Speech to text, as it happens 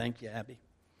Thank you, Abby.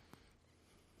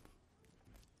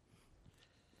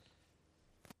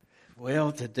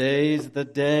 Well, today's the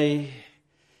day,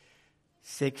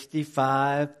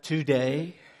 65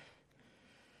 today.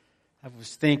 I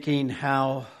was thinking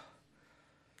how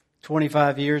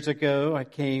 25 years ago I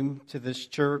came to this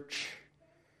church.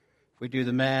 If we do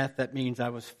the math, that means I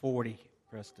was 40,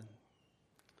 Preston.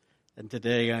 And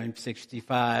today I'm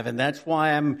 65. And that's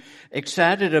why I'm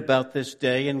excited about this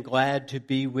day and glad to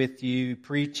be with you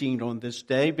preaching on this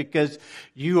day, because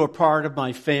you are part of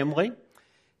my family.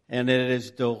 And it is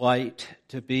a delight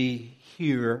to be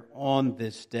here on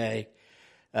this day.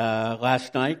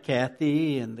 Last night,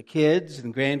 Kathy and the kids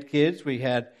and grandkids, we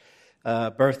had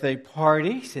a birthday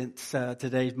party since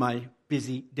today's my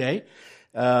busy day.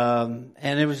 And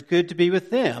it was good to be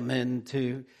with them and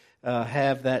to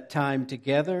have that time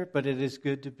together, but it is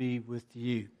good to be with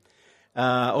you.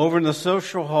 Over in the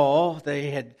social hall, they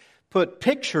had put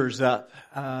pictures up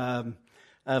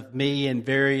of me in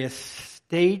various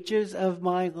stages of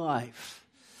my life.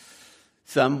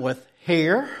 Some with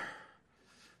hair,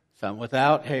 some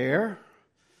without hair,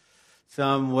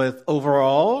 some with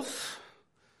overalls,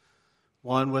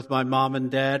 one with my mom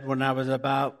and dad when I was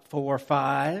about 4 or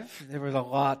 5. There was a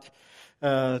lot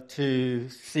to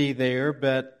see there,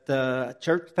 but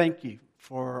church, thank you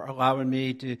for allowing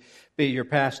me to be your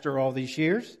pastor all these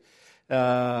years,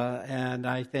 and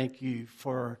I thank you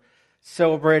for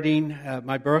celebrating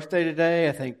my birthday today.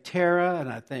 I thank Tara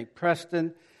and I thank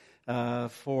Preston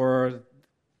for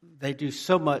they do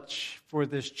so much for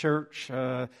this church.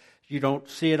 You don't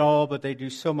see it all, but they do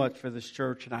so much for this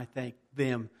church, and I thank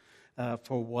them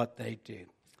for what they do.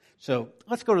 So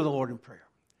let's go to the Lord in prayer.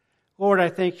 Lord, I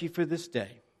thank you for this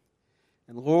day.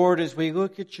 And Lord, as we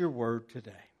look at your word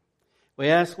today, we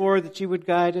ask, Lord, that you would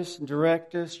guide us and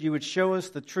direct us. You would show us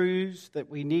the truths that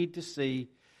we need to see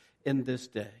in this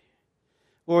day.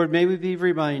 Lord, may we be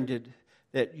reminded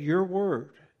that your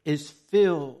word is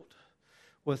filled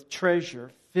with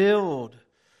treasure, filled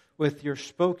with your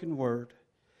spoken word.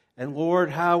 And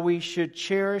Lord, how we should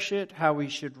cherish it, how we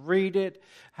should read it,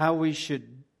 how we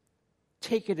should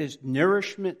take it as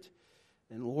nourishment.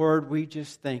 And Lord, we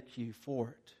just thank you for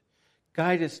it.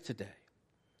 Guide us today.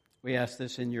 We ask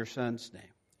this in your Son's name.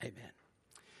 Amen.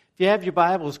 If you have your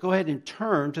Bibles, go ahead and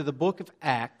turn to the book of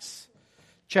Acts,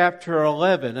 chapter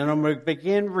 11. And I'm going to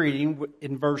begin reading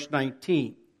in verse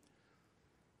 19.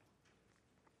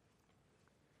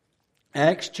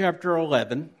 Acts chapter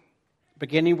 11,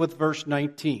 beginning with verse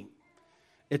 19.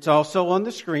 It's also on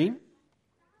the screen,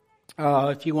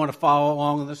 if you want to follow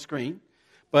along on the screen.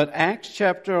 But Acts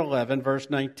chapter 11, verse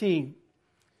 19.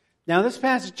 Now this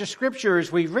passage of Scripture,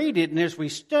 as we read it and as we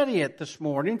study it this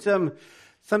morning,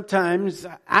 sometimes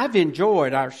I've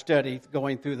enjoyed our study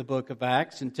going through the book of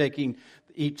Acts and taking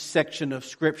each section of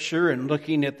Scripture and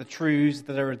looking at the truths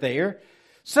that are there.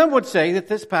 Some would say that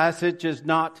this passage is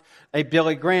not a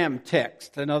Billy Graham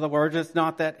text. In other words, it's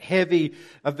not that heavy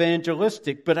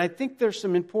evangelistic, but I think there's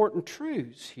some important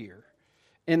truths here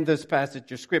in this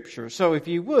passage of Scripture. So if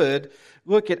you would,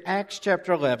 look at Acts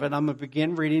chapter 11. I'm going to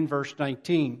begin reading verse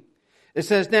 19. It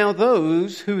says, "Now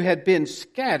those who had been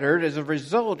scattered as a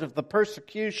result of the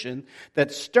persecution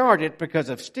that started because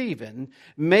of Stephen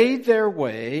made their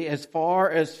way as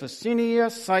far as Phoenicia,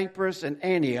 Cyprus, and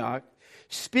Antioch,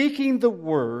 speaking the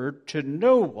word to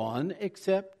no one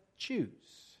except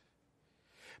Jews.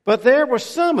 But there were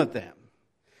some of them,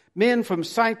 men from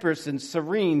Cyprus and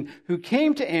Cyrene, who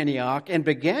came to Antioch and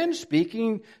began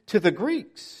speaking to the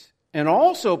Greeks and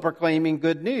also proclaiming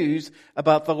good news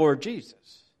about the Lord Jesus.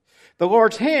 The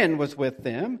Lord's hand was with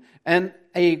them, and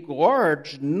a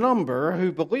large number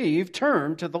who believed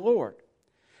turned to the Lord.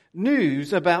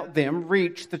 News about them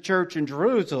reached the church in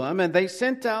Jerusalem, and they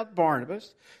sent out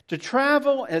Barnabas to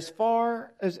travel as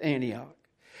far as Antioch.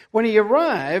 When he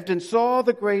arrived and saw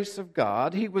the grace of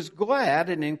God, he was glad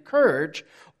and encouraged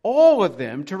all of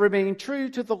them to remain true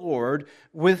to the Lord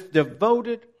with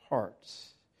devoted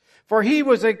hearts. For he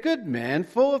was a good man,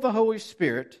 full of the Holy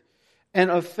Spirit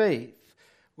and of faith.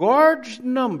 Large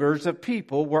numbers of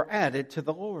people were added to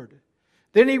the Lord.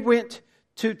 Then he went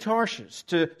to Tarshish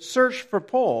to search for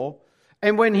Paul,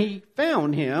 and when he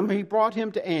found him, he brought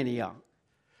him to Antioch.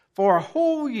 For a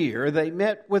whole year they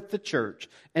met with the church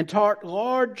and taught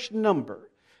large number.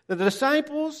 The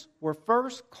disciples were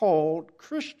first called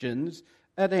Christians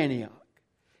at Antioch.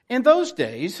 In those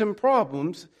days, some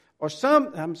prophets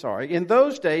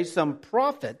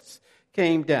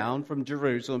came down from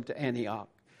Jerusalem to Antioch.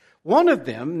 One of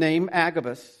them, named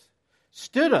Agabus,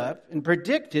 stood up and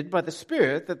predicted by the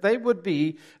Spirit that there would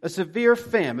be a severe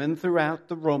famine throughout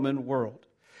the Roman world.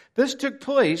 This took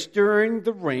place during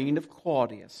the reign of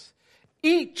Claudius.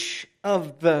 Each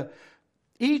of the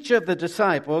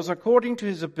disciples, according to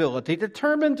his ability,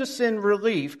 determined to send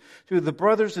relief to the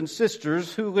brothers and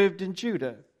sisters who lived in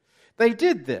Judah. They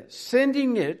did this,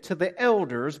 sending it to the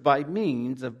elders by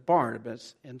means of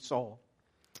Barnabas and Saul.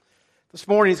 This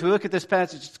morning, as we look at this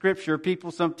passage of Scripture,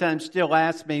 people sometimes still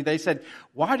ask me, they said,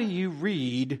 why do you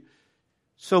read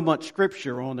so much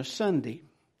Scripture on a Sunday?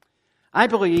 I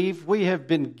believe we have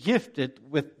been gifted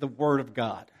with the Word of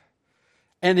God.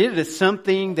 And it is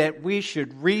something that we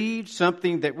should read,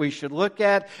 something that we should look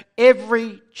at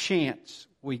every chance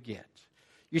we get.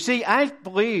 You see, I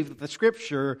believe that the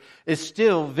Scripture is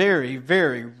still very,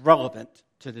 very relevant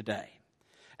to today.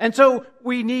 And so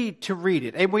we need to read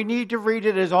it, and we need to read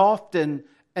it as often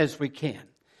as we can.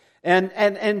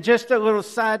 And just a little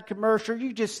side commercial,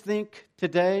 you just think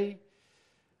today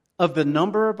of the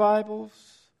number of Bibles,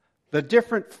 the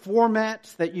different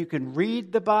formats that you can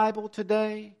read the Bible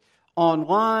today,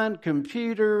 online,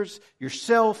 computers, your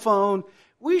cell phone.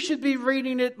 We should be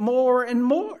reading it more and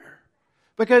more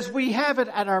because we have it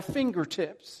at our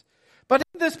fingertips. But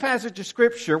in this passage of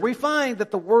Scripture, we find that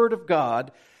the Word of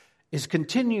God is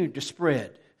continuing to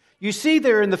spread. You see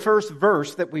there in the first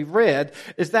verse that we read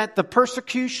is that the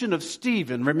persecution of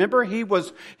Stephen, remember he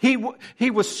was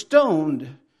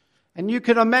stoned. And you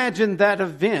can imagine that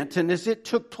event, and as it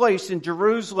took place in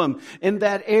Jerusalem, in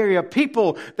that area,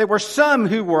 there were some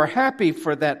who were happy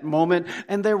for that moment,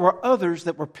 and there were others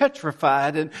that were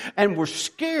petrified and were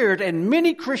scared, and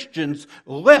many Christians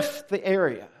left the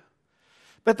area.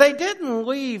 But they didn't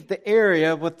leave the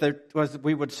area with their, as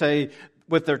we would say,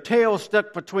 with their tail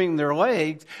stuck between their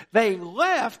legs. They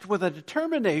left with a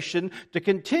determination to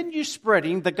continue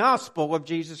spreading the gospel of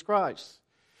Jesus Christ.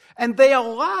 And they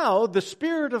allowed the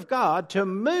Spirit of God to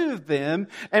move them,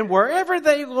 and wherever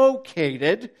they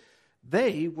located,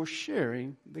 they were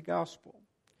sharing the gospel.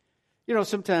 You know,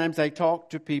 sometimes I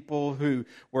talk to people who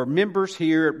were members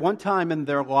here at one time in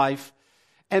their life,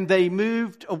 and they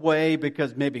moved away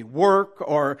because maybe work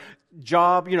or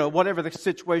job, whatever the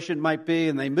situation might be,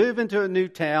 and they move into a new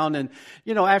town, and,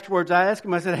 afterwards I asked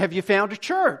them, I said, have you found a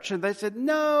church? And they said,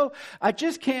 no, I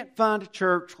just can't find a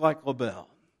church like LaBelle.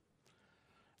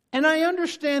 And I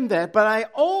understand that, but I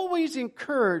always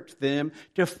encourage them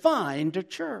to find a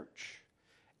church.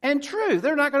 And true,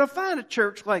 they're not going to find a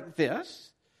church like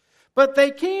this, but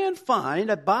they can find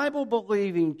a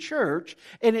Bible-believing church,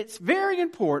 and it's very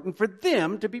important for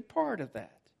them to be part of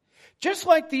that. Just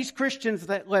like these Christians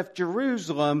that left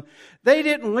Jerusalem, they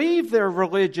didn't leave their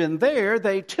religion there.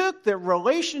 They took their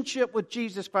relationship with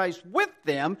Jesus Christ with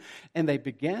them, and they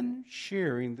began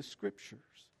sharing the Scriptures.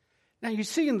 Now you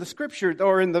see in the Scripture,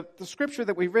 or in the Scripture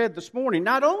that we read this morning,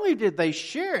 not only did they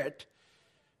share it,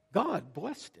 God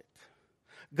blessed it.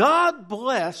 God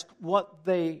blessed what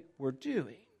they were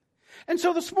doing. And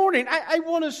so this morning, I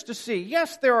want us to see,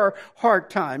 yes, there are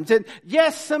hard times. And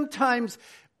yes, sometimes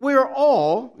we're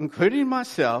all, including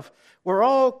myself, we're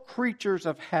all creatures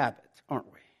of habit,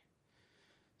 aren't we?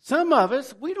 Some of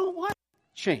us, we don't like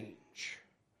change.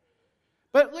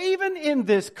 But even in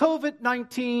this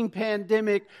COVID-19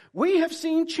 pandemic, we have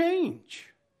seen change.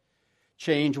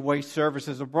 Change the way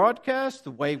services are broadcast,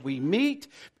 the way we meet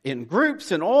in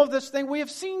groups and all of this thing. We have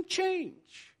seen change.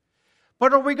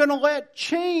 But are we going to let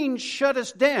change shut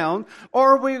us down,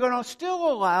 or are we going to still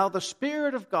allow the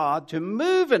Spirit of God to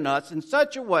move in us in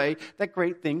such a way that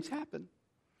great things happen?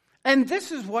 And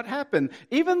this is what happened.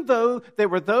 Even though there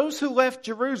were those who left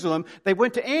Jerusalem, they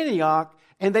went to Antioch,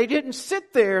 and they didn't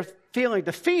sit there feeling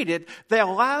defeated. They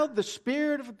allowed the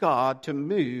Spirit of God to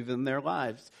move in their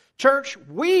lives. Church,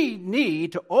 we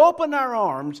need to open our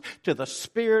arms to the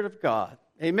Spirit of God.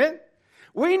 Amen?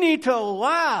 We need to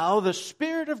allow the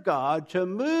Spirit of God to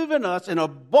move in us in a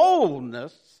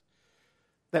boldness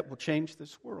that will change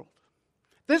this world.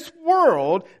 This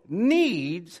world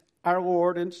needs our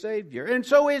Lord and Savior. And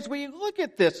so as we look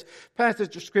at this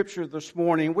passage of Scripture this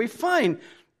morning, we find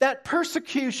that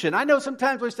persecution. I know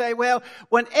sometimes we say, well,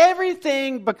 when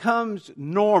everything becomes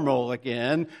normal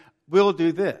again, we'll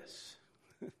do this.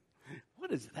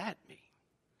 What does that mean?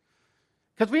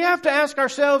 Because we have to ask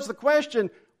ourselves the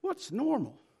question, what's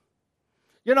normal?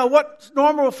 What's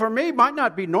normal for me might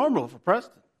not be normal for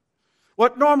Preston.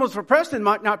 What normal is for Preston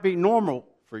might not be normal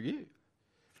for you.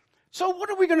 So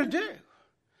what are we going to do?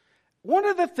 One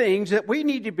of the things that we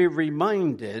need to be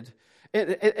reminded,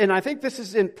 and I think this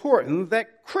is important,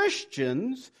 that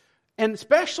Christians, and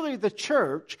especially the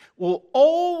church, will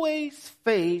always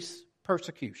face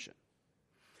persecution.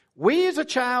 We as a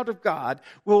child of God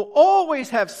will always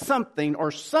have something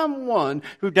or someone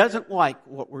who doesn't like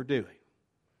what we're doing.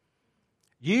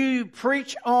 You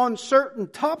preach on certain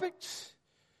topics,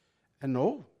 and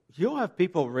you'll have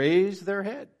people raise their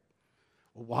head.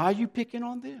 Why are you picking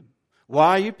on them?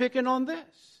 Why are you picking on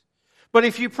this? But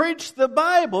if you preach the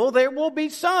Bible, there will be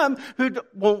some who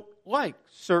won't like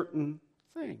certain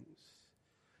things.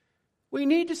 We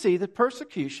need to see that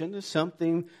persecution is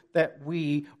something that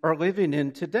we are living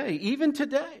in today. Even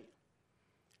today,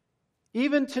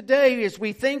 as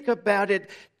we think about it,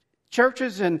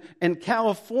 churches in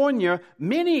California,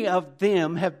 many of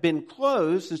them have been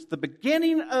closed since the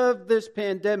beginning of this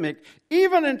pandemic,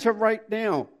 even until right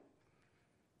now,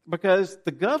 because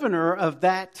the governor of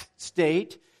that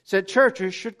state said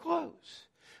churches should close.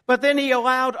 But then he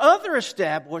allowed other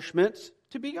establishments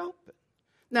to be open.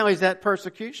 Now, is that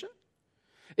persecution?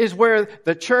 Is where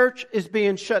the church is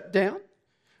being shut down?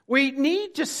 We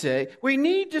need to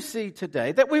see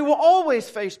today that we will always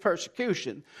face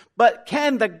persecution. But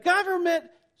can the government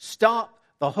stop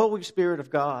the Holy Spirit of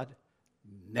God?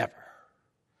 Never.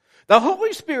 The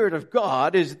Holy Spirit of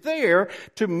God is there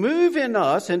to move in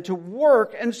us and to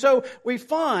work. And so we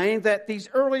find that these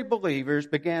early believers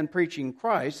began preaching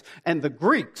Christ, and the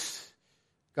Greeks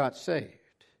got saved.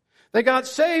 They got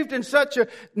saved in such a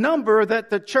number that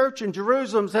the church in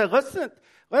Jerusalem said,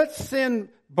 let's send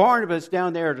Barnabas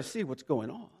down there to see what's going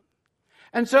on.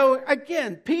 And so,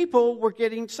 again, people were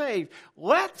getting saved.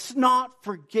 Let's not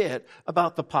forget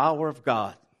about the power of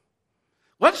God.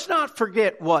 Let's not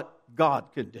forget what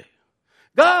God can do.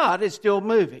 God is still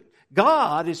moving.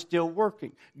 God is still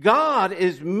working. God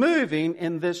is moving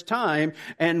in this time,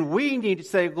 and we need to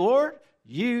say, Lord,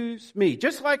 use me.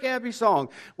 Just like Abby's song,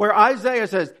 where Isaiah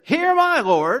says, "Here, my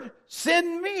Lord,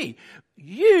 send me.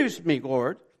 Use me,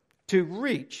 Lord, to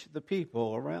reach the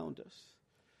people around us."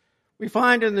 We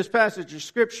find in this passage of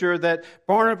Scripture that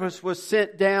Barnabas was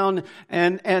sent down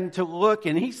and to look,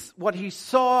 and what he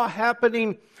saw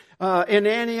happening in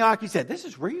Antioch, he said, this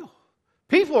is real.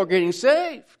 People are getting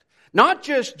saved. Not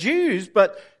just Jews,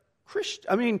 but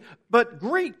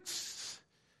Greeks.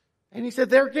 And he said,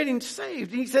 they're getting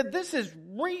saved. And he said, this is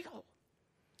real.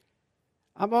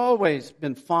 I've always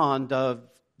been fond of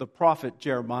the prophet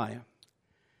Jeremiah.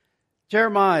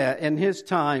 Jeremiah, in his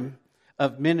time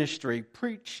of ministry,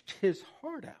 preached his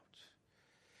heart out.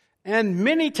 And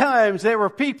many times there were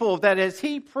people that as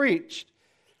he preached,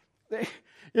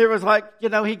 it was like,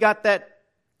 he got that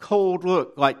cold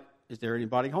look, like, is there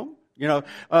anybody home? They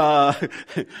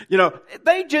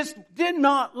just did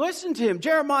not listen to him.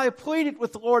 Jeremiah pleaded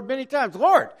with the Lord many times,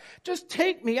 Lord, just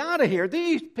take me out of here.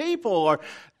 These people are,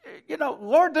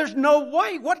 Lord, there's no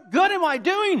way. What good am I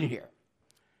doing here?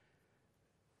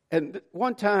 And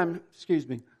one time,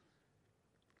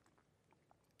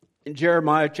 in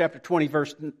Jeremiah chapter 20,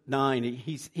 verse 9,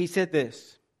 he said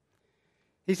this.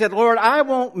 He said, Lord, I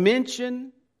won't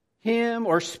mention him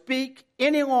or speak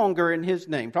any longer in his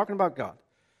name. Talking about God.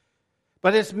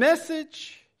 But his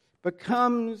message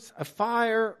becomes a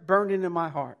fire burning in my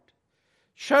heart,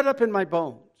 shut up in my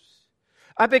bones.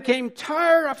 I became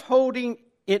tired of holding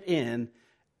it in,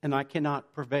 and I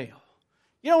cannot prevail.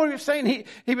 You know what he was saying?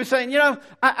 He was saying,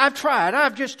 I've tried.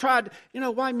 I've just tried.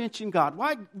 Why mention God?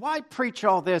 Why preach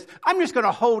all this? I'm just going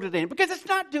to hold it in because it's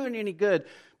not doing any good.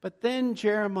 But then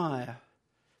Jeremiah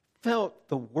felt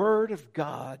the word of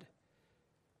God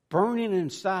burning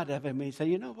inside of him. And he said,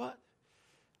 you know what?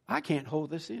 I can't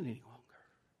hold this in any longer.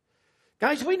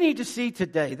 Guys, we need to see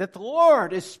today that the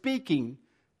Lord is speaking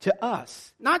to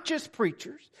us, not just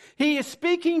preachers. He is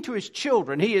speaking to his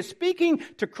children. He is speaking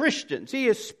to Christians. He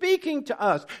is speaking to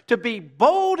us to be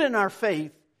bold in our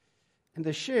faith and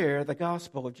to share the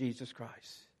gospel of Jesus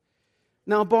Christ.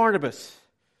 Now, Barnabas,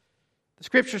 the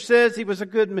scripture says he was a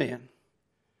good man.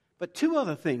 But two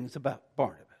other things about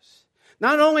Barnabas.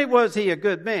 Not only was he a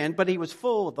good man, but he was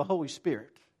full of the Holy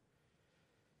Spirit.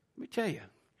 Let me tell you,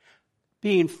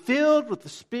 being filled with the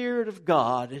Spirit of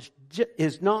God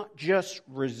is not just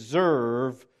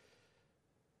reserved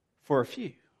for a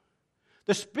few.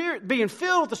 Being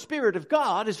filled with the Spirit of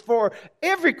God is for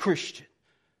every Christian,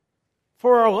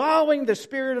 for allowing the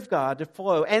Spirit of God to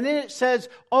flow. And then it says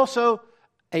also,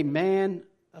 a man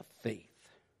of faith.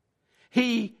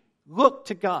 He looked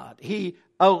to God. He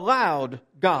allowed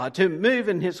God to move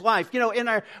in his life. In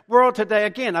our world today,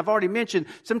 again, I've already mentioned,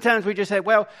 sometimes we just say,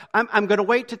 well, I'm going to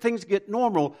wait till things get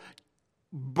normal.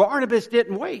 Barnabas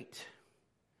didn't wait.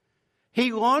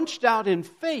 He launched out in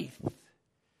faith.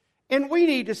 And we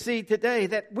need to see today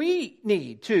that we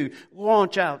need to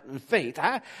launch out in faith.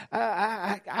 I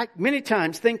many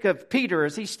times think of Peter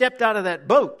as he stepped out of that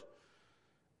boat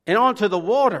and onto the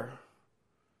water.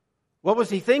 What was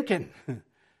he thinking?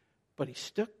 But he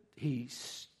stood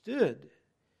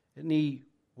and he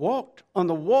walked on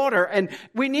the water. And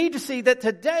we need to see that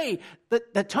today,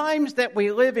 the times that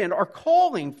we live in are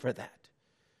calling for that.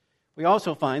 We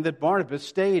also find that Barnabas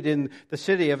stayed in the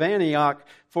city of Antioch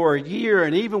for a year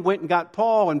and even went and got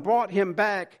Paul and brought him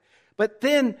back. But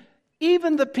then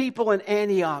even the people in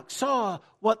Antioch saw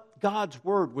what God's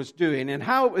word was doing and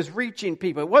how it was reaching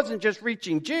people. It wasn't just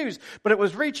reaching Jews, but it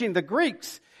was reaching the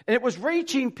Greeks. And it was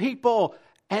reaching people.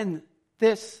 And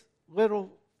this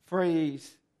little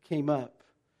phrase came up.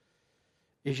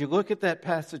 As you look at that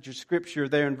passage of Scripture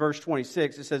there in verse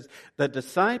 26, it says, the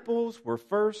disciples were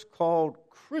first called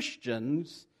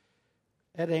Christians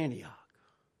at Antioch.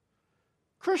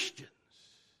 Christians.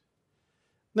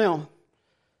 Now,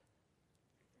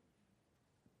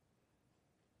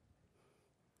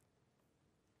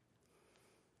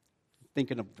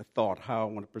 thinking of the thought, how I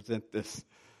want to present this.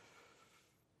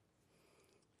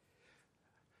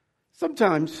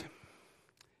 Sometimes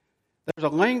there's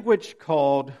a language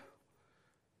called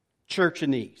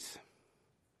churchanese.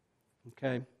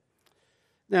 Okay?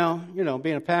 Now,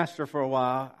 being a pastor for a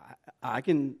while, I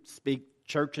can speak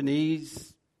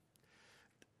churchanese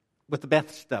with the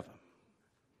best of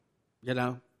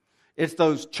them. It's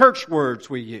those church words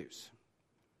we use.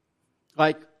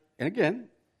 Like, and again,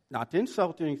 not to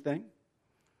insult anything,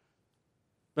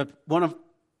 but one of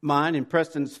mine and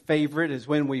Preston's favorite is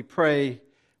when we pray,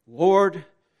 Lord,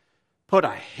 put a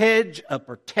hedge of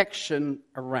protection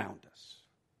around us.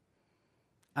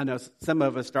 I know some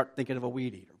of us start thinking of a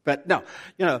weed eater, but no,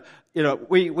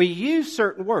 we use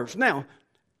certain words. Now,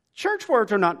 church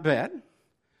words are not bad,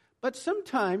 but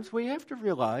sometimes we have to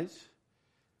realize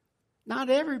not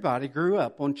everybody grew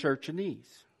up on churchanese.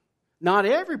 Not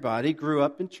everybody grew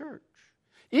up in church.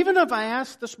 Even if I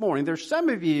asked this morning, there's some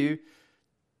of you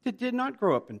that did not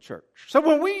grow up in church. So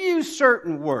when we use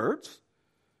certain words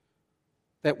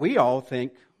that we all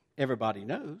think everybody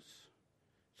knows,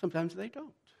 sometimes they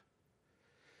don't.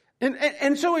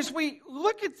 And so as we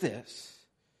look at this,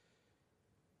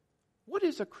 what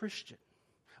is a Christian?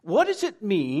 What does it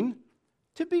mean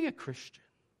to be a Christian?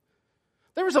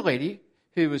 There was a lady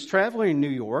who was traveling in New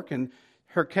York, and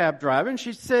her cab driver, and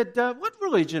she said, what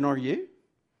religion are you?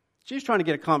 She was trying to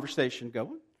get a conversation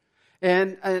going.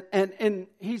 And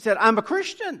he said, I'm a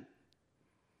Christian.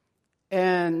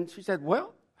 And she said,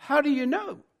 well, how do you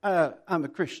know I'm a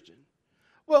Christian?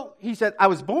 Well, he said, I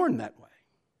was born that way.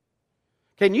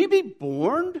 Can you be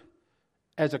born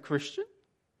as a Christian?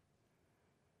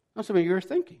 That's what you were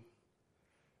thinking.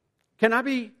 Can I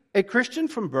be a Christian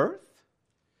from birth?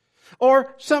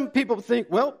 Or some people think,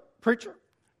 well, preacher,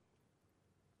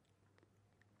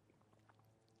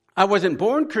 I wasn't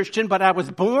born Christian, but I was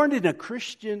born in a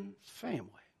Christian family.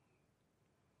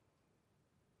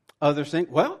 Others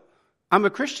think, well, I'm a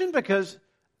Christian because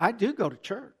I do go to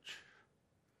church.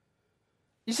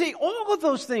 You see, all of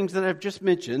those things that I've just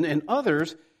mentioned and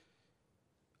others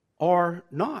are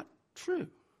not true.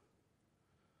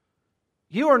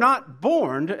 You are not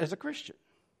born as a Christian.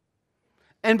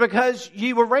 And because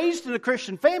you were raised in a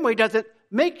Christian family doesn't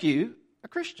make you a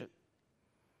Christian.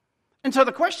 And so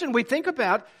the question we think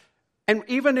about, and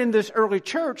even in this early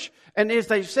church, and as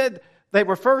they said they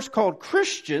were first called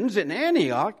Christians in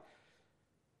Antioch,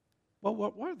 well,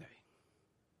 what were they?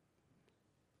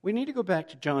 We need to go back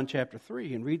to John chapter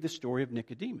 3 and read the story of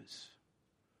Nicodemus.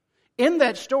 In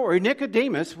that story,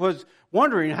 Nicodemus was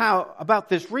wondering how about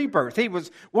this rebirth. He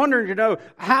was wondering to know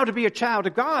how to be a child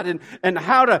of God and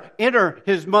how to enter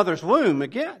his mother's womb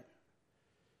again.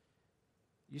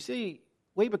 You see,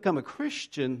 we become a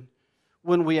Christian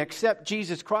when we accept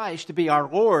Jesus Christ to be our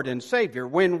Lord and Savior.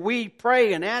 When we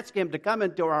pray and ask Him to come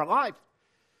into our life.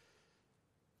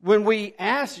 When we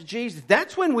ask Jesus,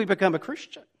 that's when we become a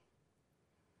Christian.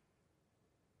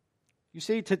 You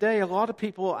see, today a lot of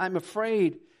people, I'm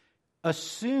afraid,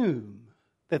 assume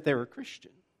that they're a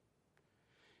Christian.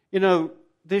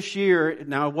 This year,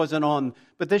 now it wasn't on,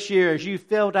 but this year as you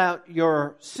filled out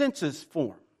your census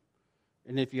form,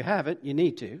 and if you haven't, you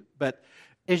need to, but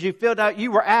as you filled out, you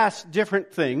were asked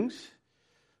different things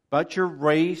about your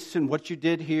race and what you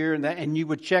did here and that, and you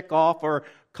would check off or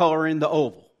color in the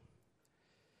oval.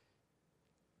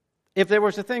 If there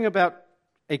was a thing about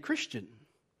a Christian,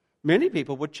 many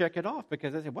people would check it off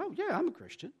because they say, well, yeah, I'm a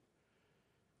Christian.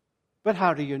 But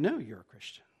how do you know you're a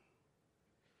Christian?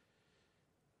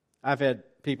 I've had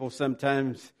people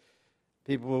sometimes,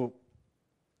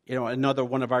 another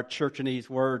one of our churchanese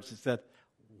words is that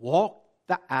walk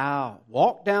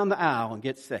down the aisle and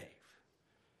get saved.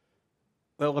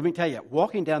 Well, let me tell you,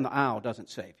 walking down the aisle doesn't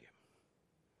save you.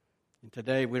 And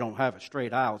today we don't have a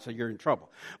straight aisle, so you're in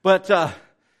trouble. But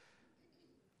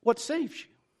what saves you?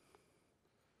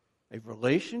 A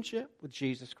relationship with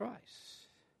Jesus Christ.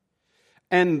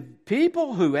 And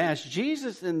people who ask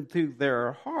Jesus into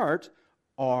their hearts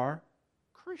are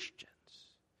Christians.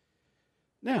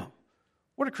 Now,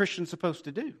 what are Christians supposed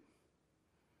to do?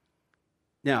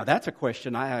 Now, that's a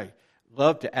question I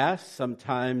love to ask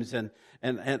sometimes, and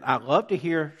I love to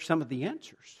hear some of the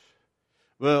answers.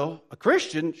 Well, a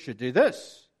Christian should do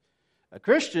this. A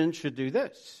Christian should do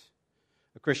this.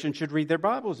 A Christian should read their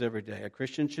Bibles every day. A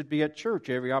Christian should be at church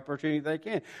every opportunity they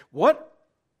can. What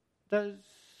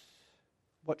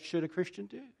should a Christian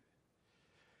do?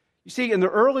 You see, in the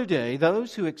early day,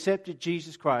 those who accepted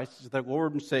Jesus Christ as their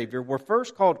Lord and Savior were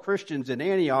first called Christians in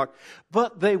Antioch,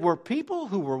 but they were people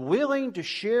who were willing to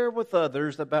share with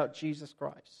others about Jesus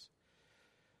Christ.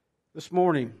 This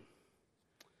morning,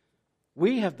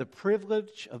 we have the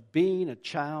privilege of being a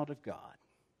child of God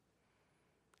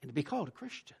and to be called a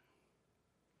Christian.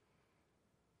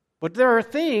 But there are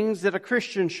things that a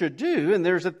Christian should do, and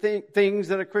there's things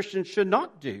that a Christian should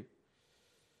not do.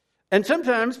 And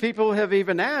sometimes people have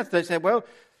even asked, they say, well,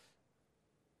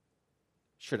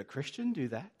 should a Christian do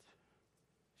that?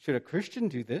 Should a Christian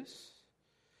do this?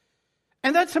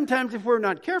 And that sometimes, if we're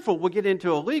not careful, we'll get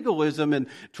into a legalism and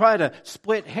try to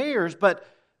split hairs, but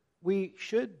we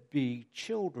should be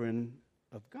children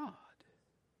of God.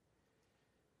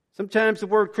 Sometimes the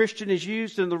word Christian is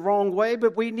used in the wrong way,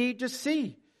 but we need to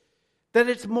see that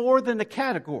it's more than a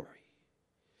category.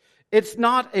 It's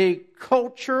not a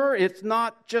culture. It's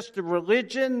not just a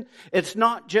religion. It's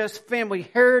not just family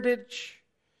heritage.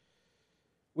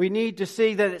 We need to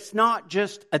see that it's not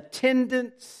just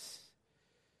attendance.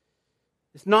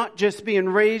 It's not just being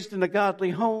raised in a godly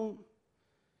home.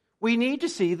 We need to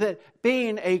see that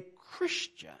being a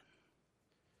Christian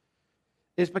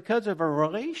is because of a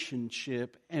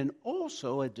relationship and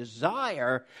also a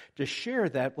desire to share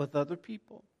that with other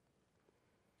people.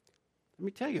 Let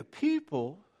me tell you,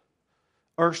 people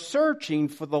are searching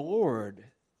for the Lord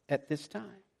at this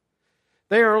time.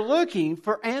 They are looking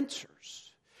for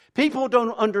answers. People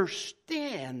don't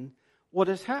understand what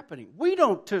is happening. We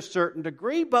don't to a certain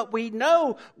degree, but we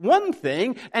know one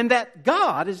thing, and that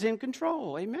God is in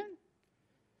control. Amen?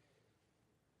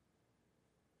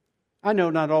 I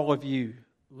know not all of you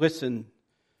listen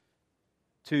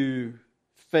to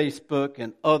Facebook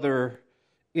and other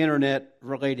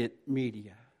internet-related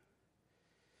media.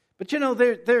 But you know,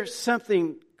 there's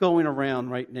something going around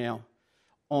right now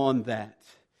on that.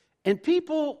 And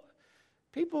people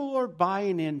are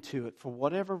buying into it for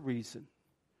whatever reason.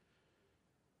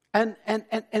 And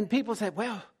people say,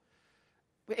 well,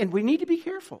 and we need to be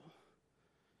careful.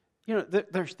 You know,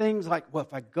 there's things like, well,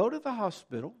 if I go to the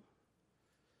hospital,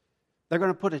 they're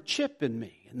going to put a chip in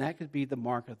me, and that could be the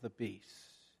mark of the beast.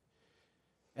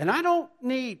 And I don't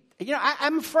need,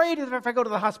 I'm afraid that if I go to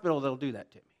the hospital, they'll do that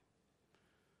to me.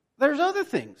 There's other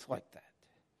things like that.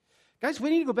 Guys, we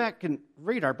need to go back and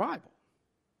read our Bible.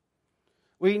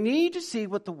 We need to see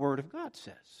what the Word of God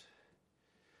says.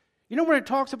 You know when it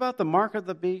talks about the mark of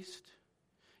the beast?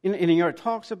 And it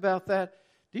talks about that.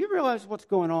 Do you realize what's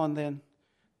going on then?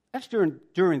 That's during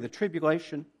the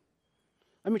tribulation.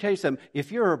 Let me tell you something.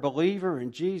 If you're a believer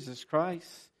in Jesus Christ,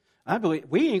 I believe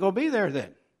we ain't going to be there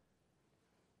then.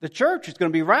 The church is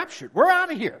going to be raptured. We're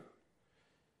out of here.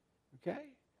 Okay?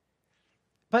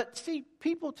 But see,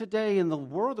 people today in the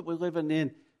world that we're living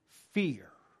in fear.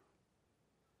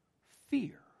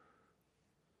 Fear.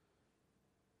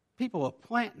 People are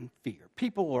planting fear.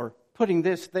 People are putting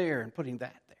this there and putting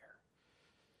that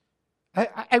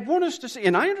there. I want us to see,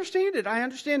 and I understand it. I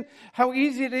understand how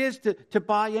easy it is to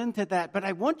buy into that. But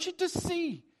I want you to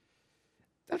see.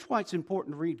 That's why it's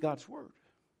important to read God's Word.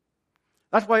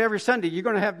 That's why every Sunday you're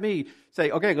going to have me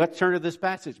say, okay, let's turn to this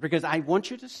passage. Because I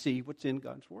want you to see what's in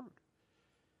God's Word.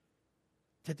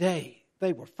 Today,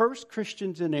 they were first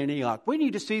Christians in Antioch. We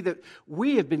need to see that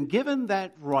we have been given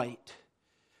that right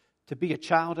to be a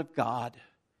child of God.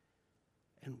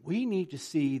 And we need to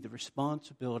see the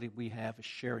responsibility we have of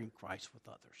sharing Christ with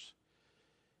others.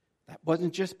 That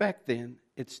wasn't just back then,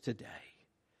 it's today.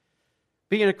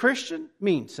 Being a Christian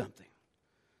means something.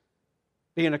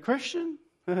 Being a Christian,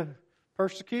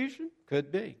 persecution,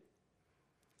 could be.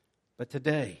 But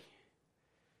today,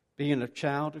 being a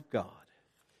child of God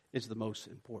is the most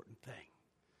important thing.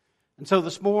 And so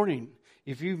this morning,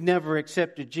 if you've never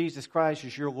accepted Jesus Christ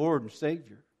as your Lord and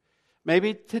Savior,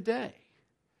 maybe today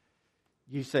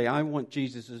you say, I want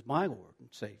Jesus as my Lord and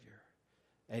Savior,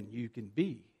 and you can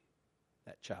be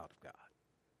that child of God.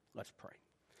 Let's pray.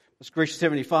 Most gracious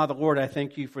Heavenly Father, Lord, I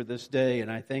thank you for this day,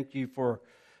 and I thank you for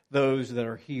those that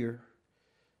are here.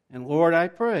 And Lord, I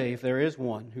pray if there is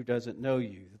one who doesn't know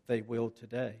you, that they will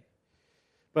today.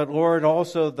 But Lord,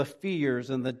 also the fears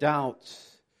and the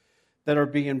doubts that are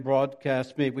being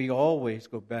broadcast, may we always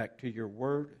go back to your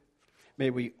word. May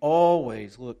we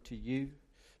always look to you.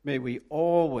 May we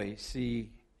always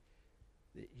see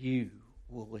that you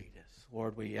will lead us.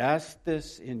 Lord, we ask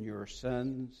this in your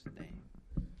Son's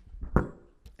name.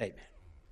 Amen.